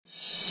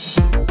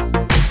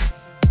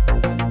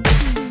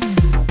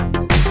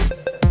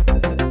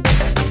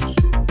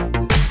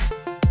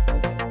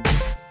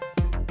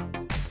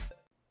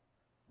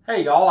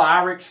Hey y'all,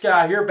 IRIX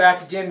guy here,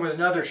 back again with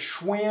another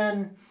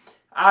Schwinn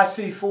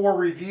IC4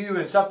 review,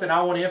 and something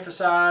I want to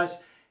emphasize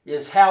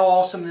is how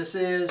awesome this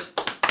is.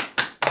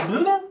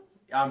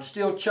 I'm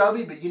still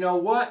chubby, but you know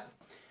what?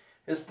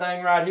 This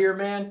thing right here,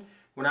 man,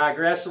 when I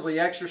aggressively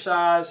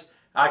exercise,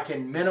 I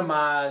can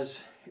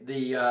minimize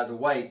the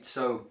weight.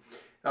 So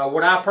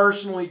what I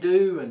personally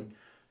do, and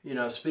you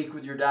know, speak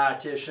with your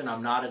dietitian.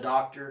 I'm not a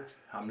doctor,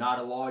 I'm not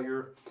a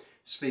lawyer.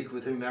 Speak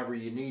with whomever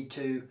you need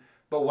to.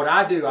 But what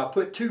I do, I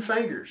put 2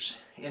 fingers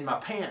in my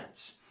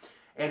pants.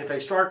 And if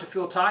they start to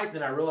feel tight,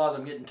 then I realize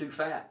I'm getting too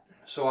fat.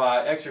 So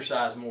I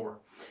exercise more.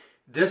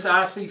 This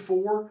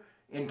IC4,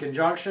 in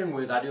conjunction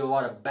with, I do a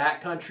lot of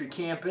backcountry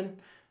camping.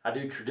 I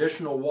do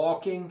traditional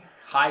walking,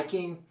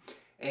 hiking,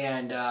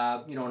 and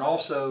you know, and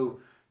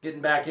also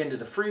getting back into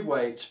the free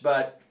weights.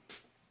 But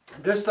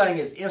this thing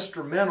is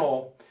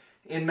instrumental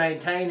in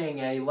maintaining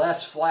a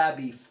less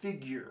flabby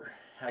figure,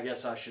 I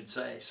guess I should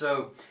say.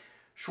 So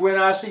Schwinn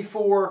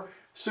IC4,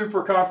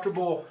 super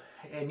comfortable,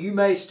 and you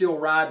may still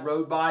ride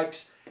road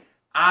bikes.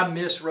 I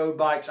miss road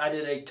bikes. I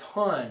did a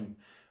ton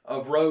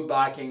of road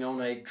biking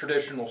on a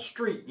traditional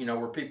street, you know,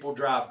 where people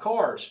drive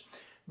cars.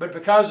 But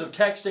because of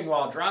texting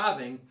while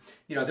driving,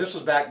 you know, this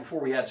was back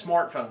before we had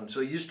smartphones.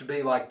 So it used to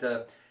be like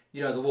the,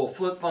 you know, the little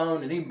flip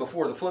phone, and even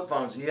before the flip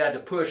phones, and you had to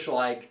push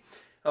like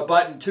a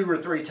button 2 or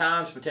 3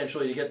 times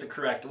potentially to get the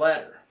correct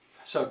letter.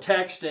 So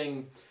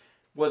texting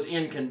was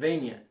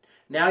inconvenient.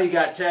 Now you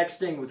got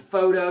texting with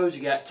photos,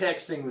 you got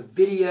texting with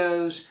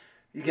videos,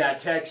 you got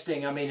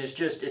texting, I mean,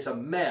 it's a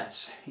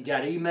mess. You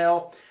got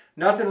email.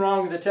 Nothing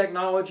wrong with the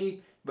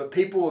technology, but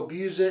people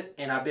abuse it,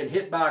 and I've been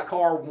hit by a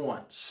car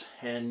once.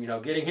 And, you know,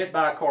 getting hit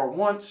by a car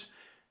once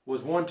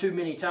was one too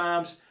many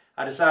times.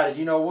 I decided,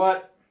 you know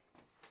what?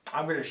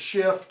 I'm going to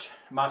shift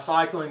my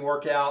cycling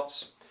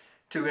workouts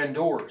to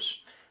indoors.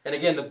 And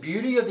again, the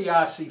beauty of the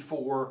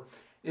IC4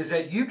 is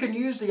that you can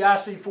use the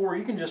IC4,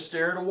 you can just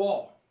stare at a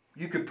wall.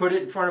 You could put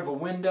it in front of a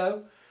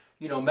window.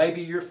 You know,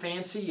 maybe you're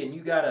fancy and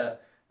you got an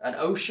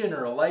ocean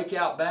or a lake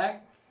out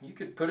back. You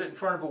could put it in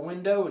front of a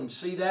window and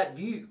see that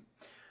view.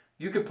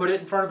 You could put it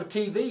in front of a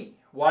TV.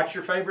 Watch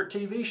your favorite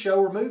TV show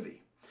or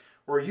movie.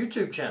 Or a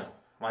YouTube channel,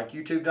 like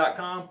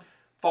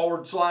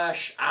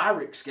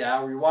youtube.com/IRIX guy,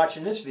 where you're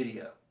watching this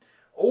video.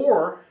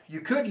 Or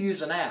you could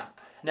use an app.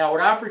 Now, what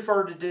I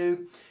prefer to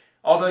do,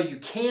 although you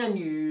can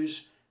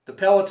use the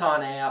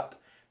Peloton app,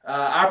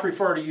 I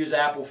prefer to use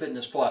Apple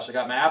Fitness Plus. I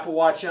got my Apple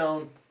Watch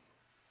on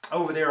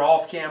over there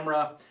off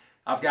camera.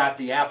 I've got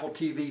the Apple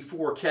TV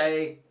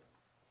 4K,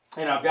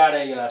 and I've got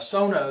a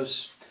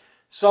Sonos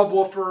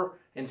subwoofer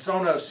and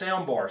Sonos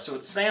soundbar. So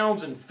it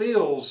sounds and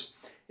feels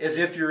as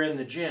if you're in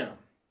the gym.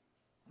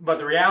 But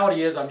the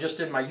reality is I'm just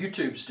in my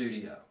YouTube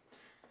studio.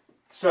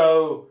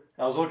 So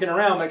I was looking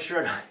around, make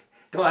sure I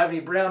don't have any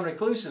brown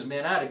recluses,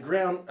 man. I had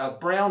a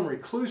brown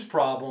recluse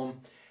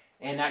problem,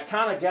 and that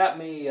kind of got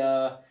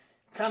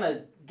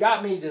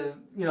me to,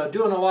 you know,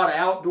 doing a lot of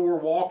outdoor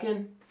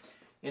walking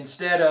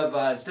instead of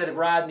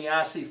riding the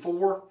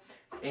IC4.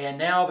 And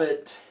now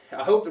that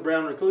I hope the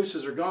brown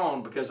recluses are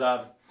gone, because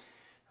I've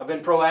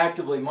been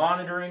proactively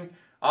monitoring.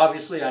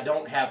 Obviously, I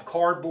don't have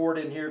cardboard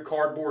in here.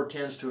 Cardboard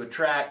tends to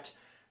attract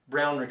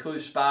brown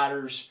recluse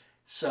spiders.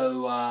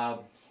 So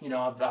you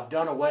know, I've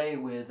done away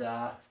with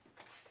at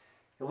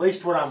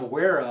least what I'm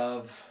aware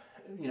of,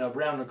 you know,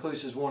 brown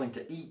recluses wanting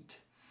to eat.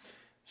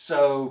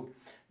 So,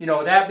 you know,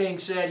 with that being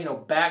said, you know,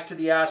 back to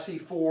the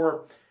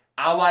IC4,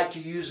 I like to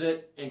use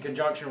it in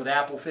conjunction with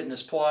Apple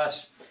Fitness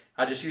Plus.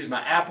 I just use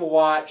my Apple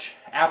Watch.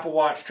 Apple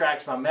Watch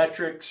tracks my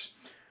metrics.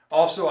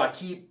 Also, I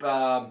keep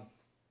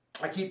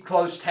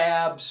close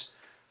tabs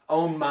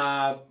on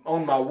my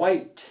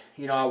weight.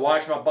 You know, I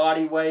watch my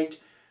body weight,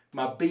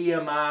 my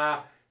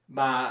BMI,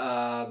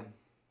 my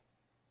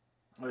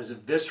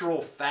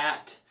visceral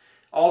fat,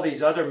 all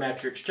these other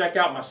metrics. Check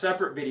out my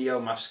separate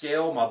video, my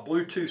scale, my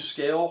Bluetooth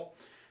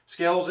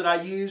scales that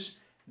I use.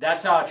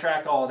 That's how I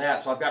track all of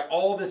that. So I've got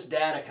all this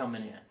data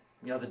coming in.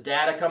 You know, the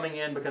data coming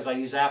in because I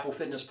use Apple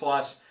Fitness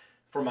Plus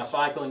for my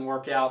cycling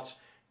workouts.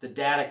 The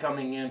data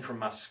coming in from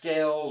my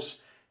scales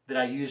that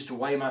I use to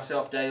weigh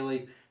myself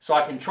daily. So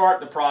I can chart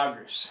the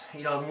progress.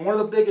 You know, and one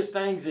of the biggest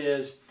things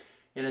is,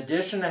 in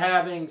addition to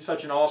having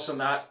such an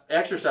awesome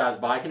exercise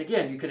bike, and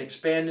again, you can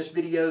expand this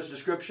video's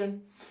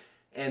description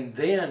and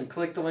then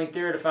click the link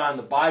there to find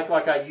the bike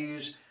like I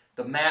use,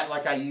 the mat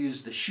like I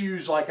use, the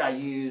shoes like I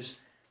use,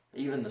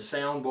 even the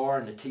sound bar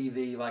and the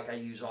TV like I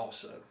use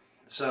also.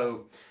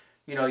 So,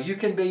 you know, you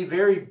can be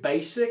very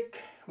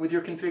basic with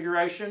your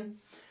configuration,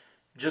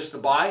 just the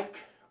bike,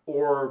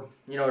 or,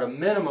 you know, at a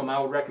minimum, I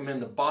would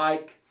recommend the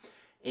bike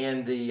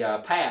and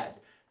the pad.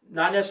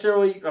 Not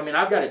necessarily, I mean,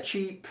 I've got a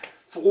cheap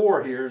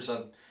floor here.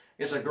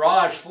 It's a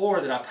garage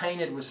floor that I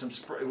painted with some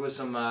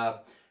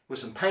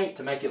paint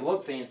to make it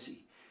look fancy.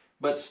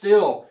 But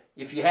still,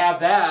 if you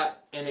have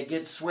that and it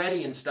gets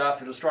sweaty and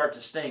stuff, it'll start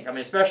to stink. I mean,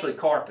 especially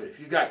carpet. If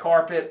you've got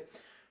carpet,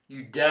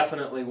 you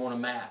definitely want a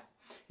mat.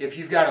 If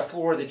you've got a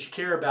floor that you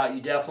care about, you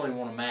definitely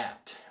want a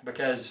mat.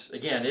 Because,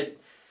 again, it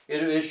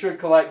should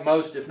collect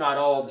most, if not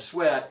all, of the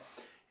sweat,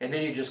 and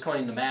then you just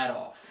clean the mat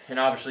off. and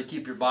obviously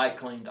keep your bike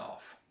cleaned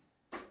off.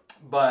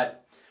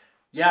 But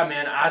yeah,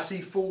 man,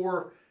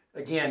 IC4,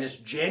 again, it's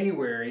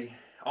January,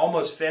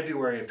 almost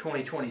February of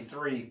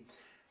 2023.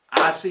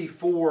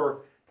 IC4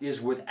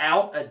 is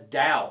without a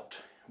doubt,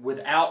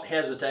 without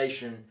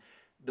hesitation,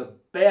 the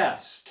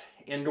best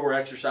indoor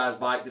exercise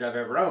bike that I've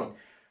ever owned.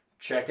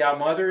 Check out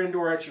my other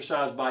indoor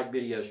exercise bike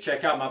videos.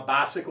 Check out my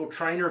bicycle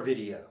trainer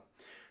video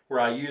where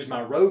I use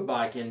my road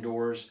bike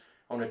indoors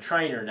on a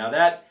trainer. Now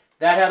that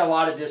had a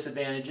lot of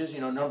disadvantages.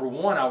 You know, number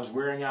one, I was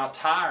wearing out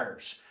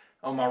tires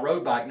on my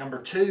road bike. Number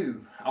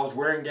two, I was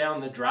wearing down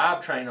the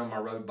drivetrain on my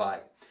road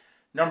bike.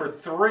 Number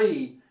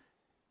three,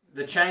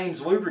 the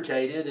chain's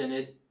lubricated and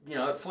it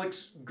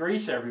flicks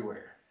grease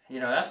everywhere. You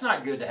know, that's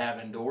not good to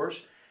have indoors.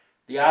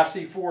 The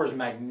IC4 is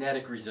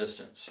magnetic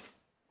resistance.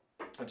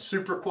 It's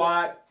super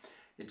quiet.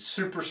 It's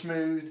super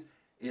smooth.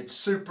 It's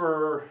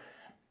super,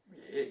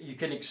 you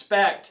can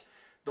expect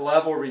the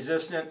level of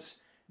resistance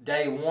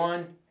day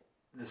one,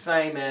 the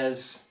same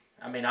as,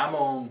 I mean, I'm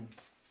on,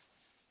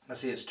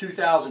 let's see, it's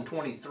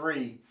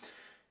 2023.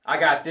 I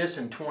got this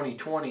in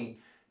 2020.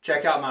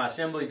 Check out my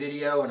assembly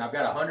video, and I've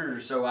got 100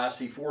 or so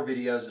IC4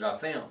 videos that I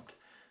filmed.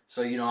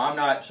 So, you know, I'm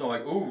not so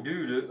like, oh,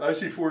 dude,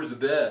 IC4 is the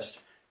best.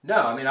 No,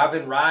 I mean, I've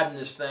been riding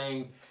this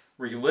thing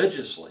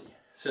religiously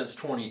since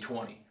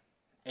 2020.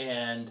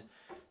 And,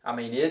 I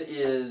mean, it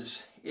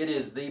is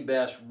the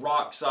best,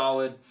 rock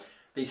solid.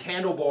 These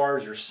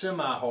handlebars are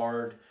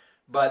semi-hard,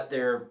 but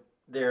they're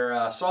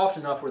soft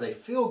enough where they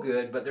feel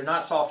good, but they're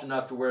not soft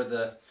enough to where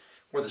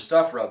the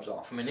stuff rubs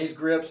off. I mean, these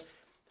grips,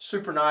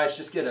 super nice.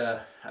 Just get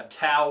a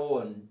towel,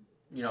 and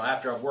you know,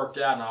 after I've worked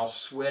out and I was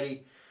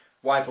sweaty,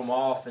 wipe them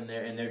off, and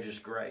they're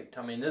just great.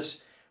 I mean,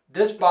 this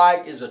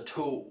bike is a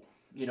tool.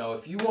 You know,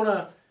 if you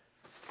want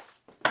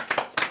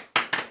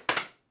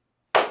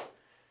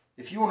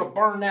to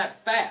burn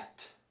that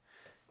fat,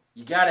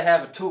 you got to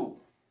have a tool.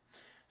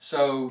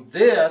 So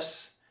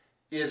this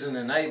is an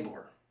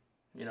enabler.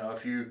 You know,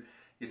 if you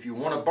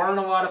want to burn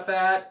a lot of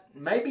fat,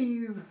 maybe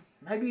you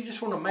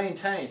just want to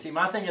maintain. See,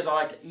 my thing is I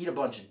like to eat a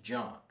bunch of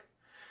junk,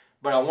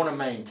 but I want to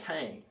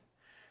maintain.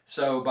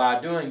 So by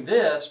doing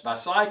this, by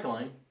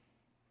cycling,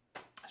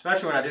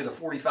 especially when I do the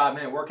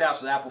 45-minute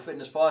workouts with Apple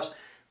Fitness Plus,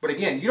 but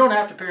again, you don't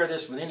have to pair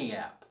this with any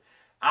app.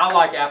 I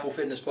like Apple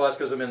Fitness Plus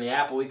because I'm in the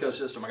Apple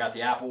ecosystem. I got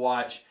the Apple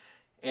Watch,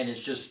 and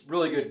it's just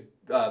really good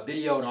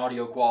video and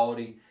audio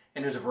quality,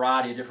 and there's a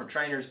variety of different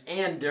trainers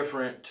and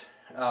different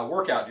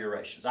workout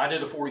durations. I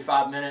did the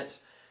 45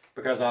 minutes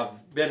because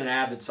I've been an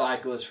avid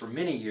cyclist for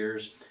many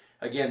years.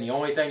 Again, the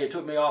only thing that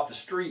took me off the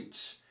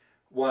streets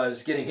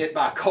was getting hit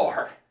by a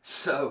car.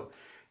 So,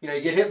 you know,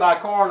 you get hit by a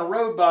car on a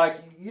road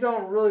bike, you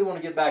don't really want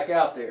to get back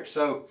out there.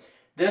 So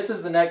this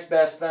is the next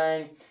best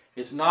thing.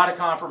 It's not a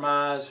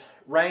compromise.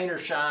 Rain or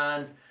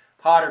shine,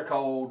 hot or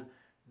cold,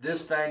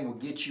 this thing will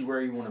get you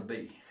where you want to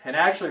be. And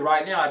actually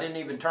right now I didn't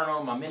even turn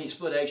on my mini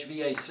split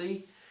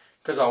HVAC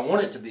because I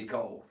want it to be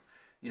cold.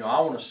 You know, I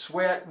want to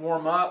sweat,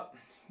 warm up,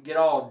 get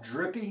all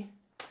drippy,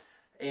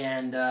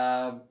 and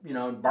you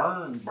know,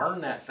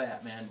 burn that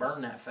fat, man,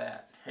 burn that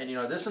fat. And you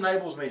know, this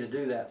enables me to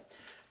do that.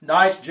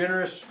 Nice,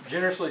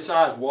 generously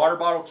sized water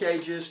bottle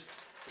cages.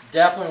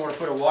 Definitely want to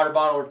put a water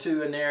bottle or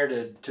two in there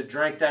to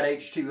drink that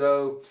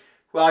H2O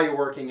while you're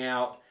working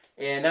out.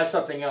 And that's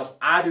something else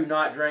I do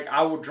not drink.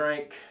 I will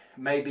drink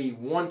maybe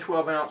one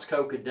 12-ounce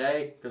Coke a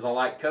day because I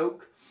like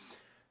Coke.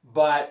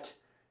 But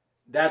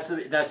that's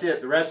it.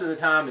 The rest of the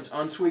time it's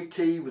unsweet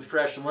tea with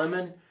fresh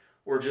lemon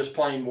or just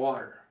plain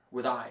water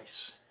with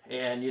ice.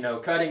 And, you know,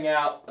 cutting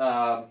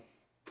out,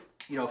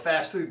 you know,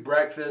 fast food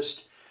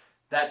breakfast,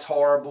 that's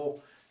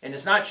horrible. And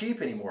it's not cheap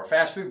anymore.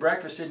 Fast food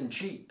breakfast isn't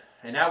cheap.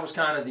 And that was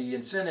kind of the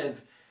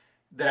incentive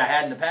that I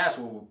had in the past.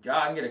 Well,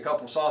 God, I can get a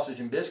couple sausage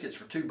and biscuits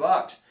for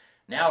 $2.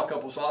 Now a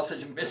couple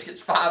sausage and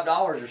biscuits, $5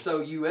 or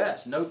so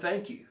US. No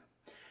thank you.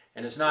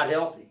 And it's not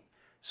healthy.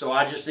 So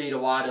I just eat a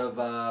lot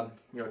of,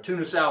 you know,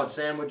 tuna salad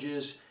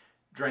sandwiches,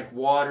 drink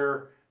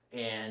water,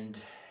 and,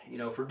 you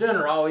know, for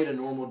dinner, I'll eat a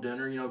normal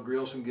dinner, you know,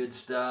 grill some good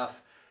stuff.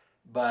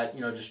 But,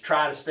 you know, just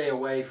try to stay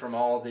away from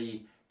all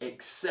the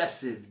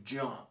excessive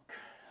junk.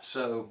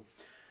 So,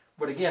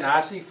 but again,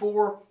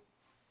 IC4,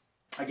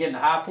 again, the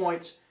high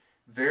points,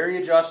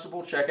 very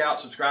adjustable.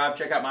 Subscribe,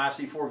 check out my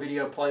IC4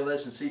 video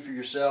playlist and see for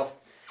yourself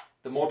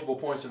the multiple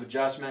points of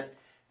adjustment.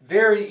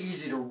 Very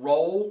easy to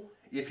roll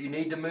if you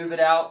need to move it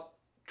out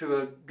to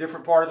a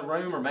different part of the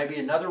room or maybe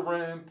another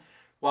room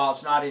while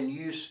it's not in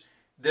use.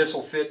 This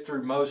will fit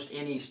through most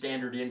any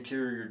standard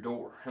interior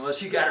door.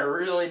 Unless you got a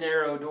really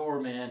narrow door,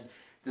 man,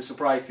 this will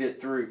probably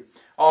fit through.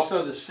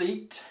 Also the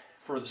seat,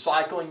 for the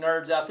cycling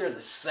nerds out there,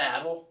 the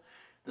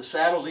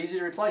saddle's easy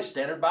to replace,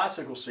 standard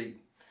bicycle seat.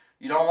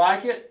 You don't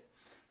like it?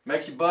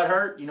 Makes your butt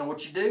hurt? You know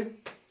what you do?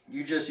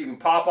 You can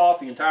pop off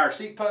the entire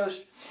seat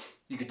post.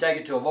 You could take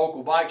it to a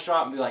local bike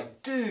shop and be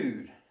like,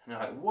 dude. And they're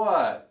like,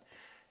 what?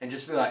 And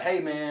just be like, hey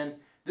man,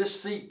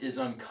 this seat is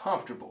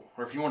uncomfortable.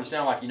 Or if you want to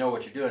sound like you know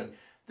what you're doing,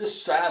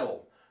 this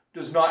saddle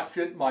does not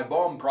fit my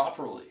bum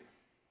properly.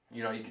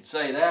 You know, you could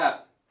say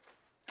that.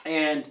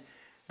 And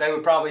they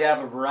would probably have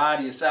a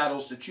variety of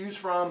saddles to choose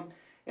from.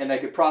 and they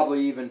could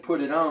probably even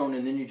put it on,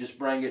 and then you just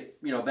bring it,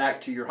 you know,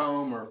 back to your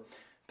home or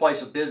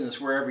place of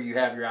business, wherever you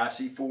have your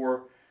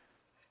IC4.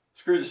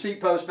 Screw the seat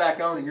post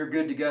back on and you're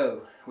good to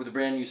go with a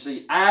brand new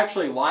seat. I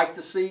actually like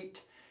the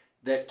seat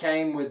that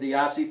came with the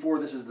IC4.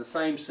 This is the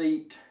same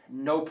seat.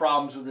 No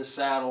problems with this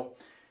saddle.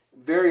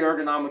 Very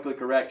ergonomically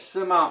correct.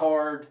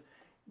 Semi-hard,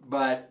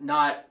 but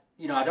not,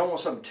 you know, I don't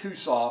want something too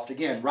soft.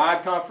 Again,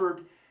 ride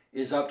comfort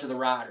is up to the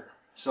rider.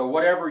 So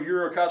whatever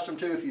you're accustomed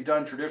to, if you've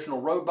done traditional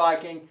road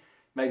biking,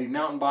 maybe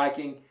mountain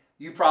biking,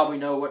 you probably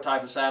know what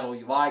type of saddle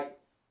you like.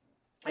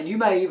 And you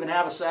may even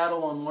have a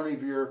saddle on one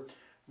of your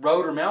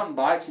road or mountain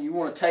bikes and you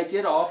want to take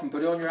it off and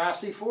put it on your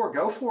IC4.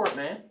 Go for it,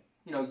 man.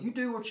 You know, you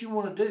do what you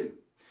want to do.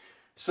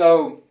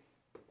 So,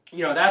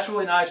 you know, that's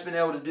really nice being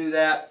able to do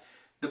that.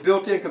 The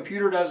built-in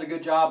computer does a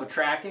good job of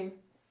tracking.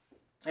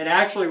 And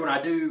actually, when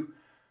I do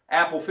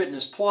Apple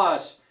Fitness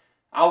Plus,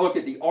 I'll look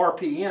at the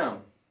RPM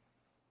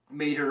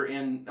meter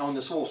on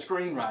this little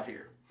screen right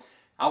here.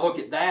 I'll look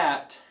at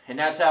that, and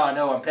that's how I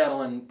know I'm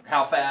pedaling,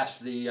 how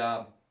fast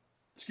the,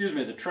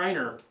 the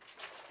trainer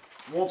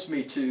wants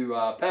me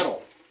to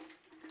pedal.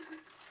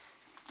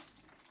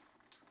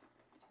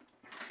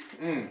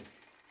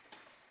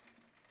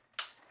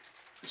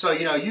 So,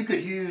 you know, you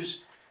could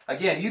use,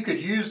 again, you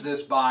could use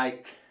this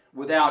bike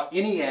without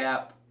any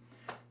app,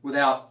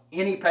 without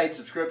any paid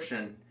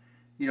subscription.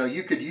 You know,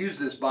 you could use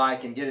this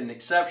bike and get an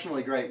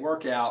exceptionally great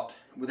workout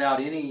without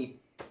any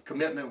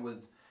commitment with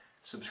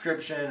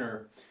subscription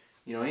or,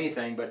 you know,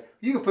 anything. But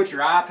you can put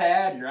your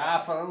iPad, your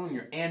iPhone,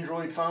 your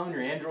Android phone,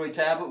 your Android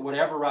tablet,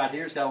 whatever right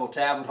here. It's got a little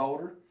tablet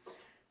holder,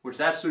 which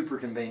that's super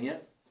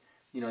convenient.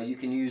 You know, you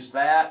can use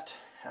that.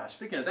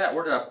 Speaking of that,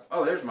 where did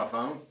oh, there's my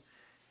phone.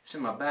 It's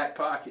in my back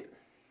pocket.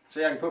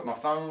 See, I can put my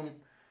phone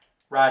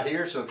right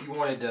here. So if you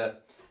wanted to,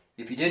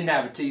 if you didn't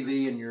have a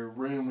TV in your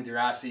room with your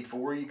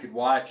IC4, you could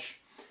watch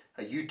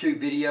a YouTube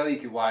video. You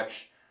could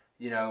watch,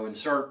 you know,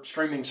 insert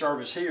streaming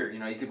service here. You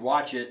know, you could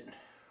watch it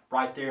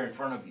right there in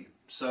front of you.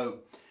 So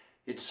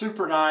it's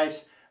super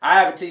nice. I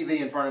have a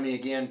TV in front of me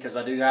again because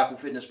I do Apple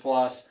Fitness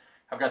Plus.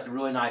 I've got the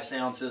really nice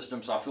sound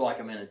system, so I feel like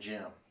I'm in a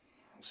gym.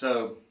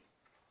 So,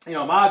 you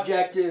know, my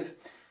objective,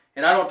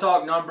 and I don't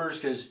talk numbers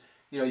because,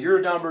 you know,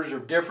 your numbers are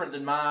different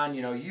than mine.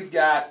 You know, you've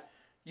got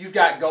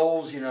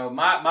goals. You know,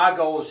 my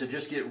goal is to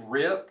just get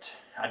ripped.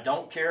 I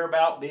don't care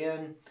about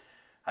being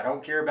a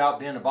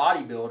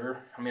bodybuilder.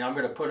 I mean, I'm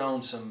going to put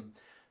on some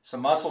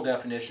muscle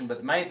definition, but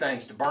the main thing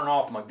is to burn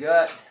off my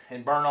gut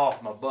and burn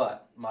off my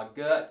butt. My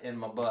gut and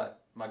my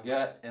butt. My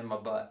gut and my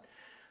butt.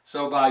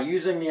 So by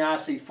using the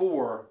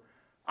IC4,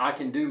 I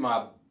can do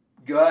my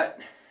gut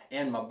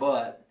and my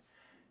butt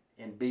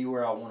and be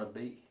where I want to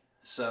be.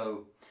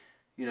 So,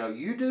 you know,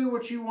 you do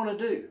what you want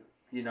to do.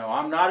 You know,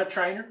 I'm not a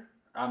trainer.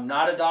 I'm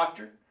not a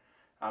doctor.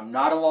 I'm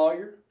not a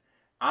lawyer.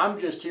 I'm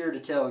just here to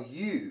tell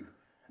you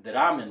that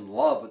I'm in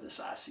love with this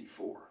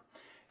IC4.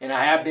 And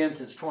I have been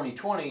since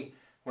 2020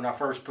 when I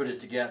first put it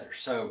together.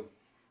 So,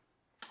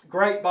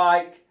 great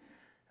bike.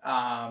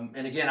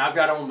 And again, I've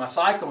got on my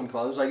cycling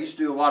clothes. I used to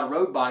do a lot of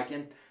road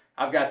biking.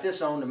 I've got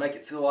this on to make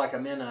it feel like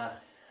I'm in a,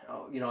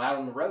 you know, out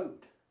on the road.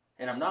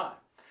 And I'm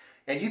not.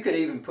 And you could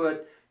even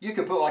put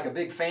like a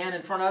big fan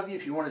in front of you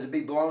if you wanted to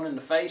be blown in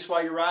the face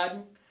while you're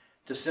riding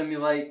to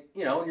simulate,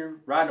 you know, when you're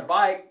riding a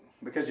bike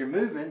because you're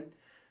moving,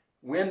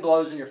 wind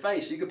blows in your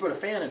face. So you could put a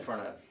fan in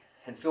front of you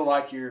and feel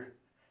like you're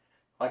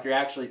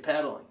actually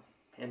pedaling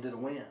into the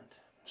wind.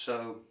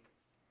 So,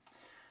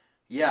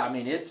 yeah, I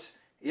mean, it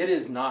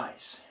is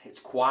nice. It's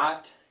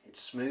quiet,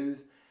 it's smooth,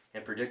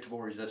 and predictable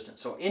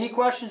resistance. So any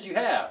questions you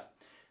have,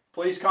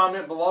 please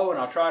comment below and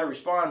I'll try to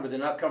respond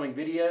within upcoming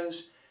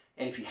videos.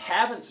 And if you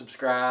haven't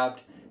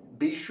subscribed,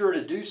 be sure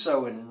to do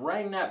so and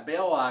ring that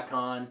bell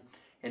icon,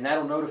 and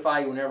that'll notify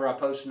you whenever I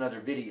post another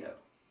video.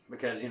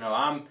 Because, you know,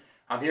 I'm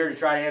here to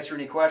try to answer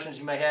any questions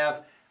you may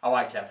have. I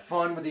like to have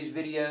fun with these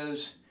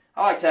videos.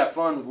 I like to have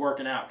fun with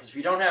working out. Because if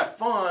you don't have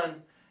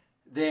fun,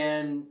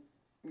 then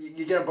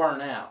you're going to burn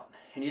out.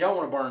 And you don't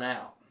want to burn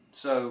out.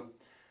 So,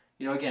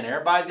 you know, again,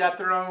 everybody's got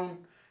their own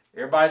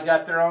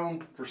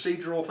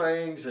procedural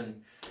things.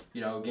 And, you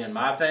know, again,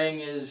 my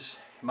thing is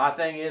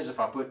if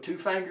I put 2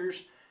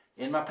 fingers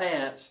in my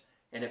pants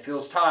and it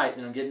feels tight,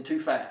 then I'm getting too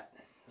fat.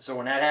 So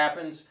when that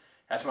happens,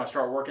 that's when I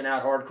start working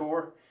out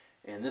hardcore.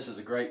 And this is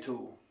a great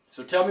tool.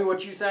 So tell me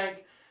what you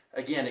think.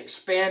 Again,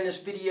 expand this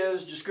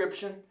video's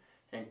description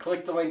and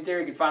click the link there.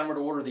 You can find where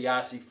to order the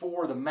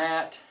IC4, the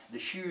mat, the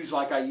shoes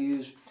like I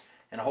use,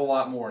 and a whole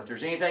lot more. If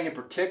there's anything in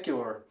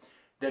particular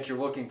that you're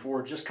looking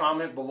for, just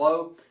comment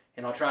below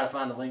and I'll try to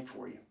find a link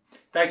for you.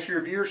 Thanks for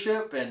your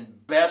viewership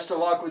and best of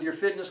luck with your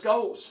fitness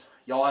goals.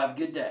 Y'all have a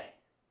good day.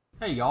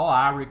 Hey y'all,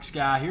 Irix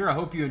Guy here. I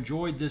hope you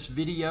enjoyed this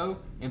video,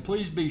 and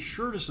please be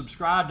sure to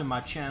subscribe to my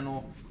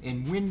channel,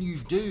 and when you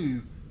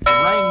do,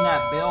 ring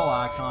that bell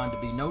icon to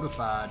be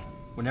notified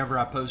whenever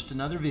I post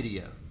another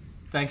video.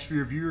 Thanks for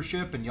your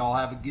viewership and y'all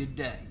have a good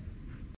day.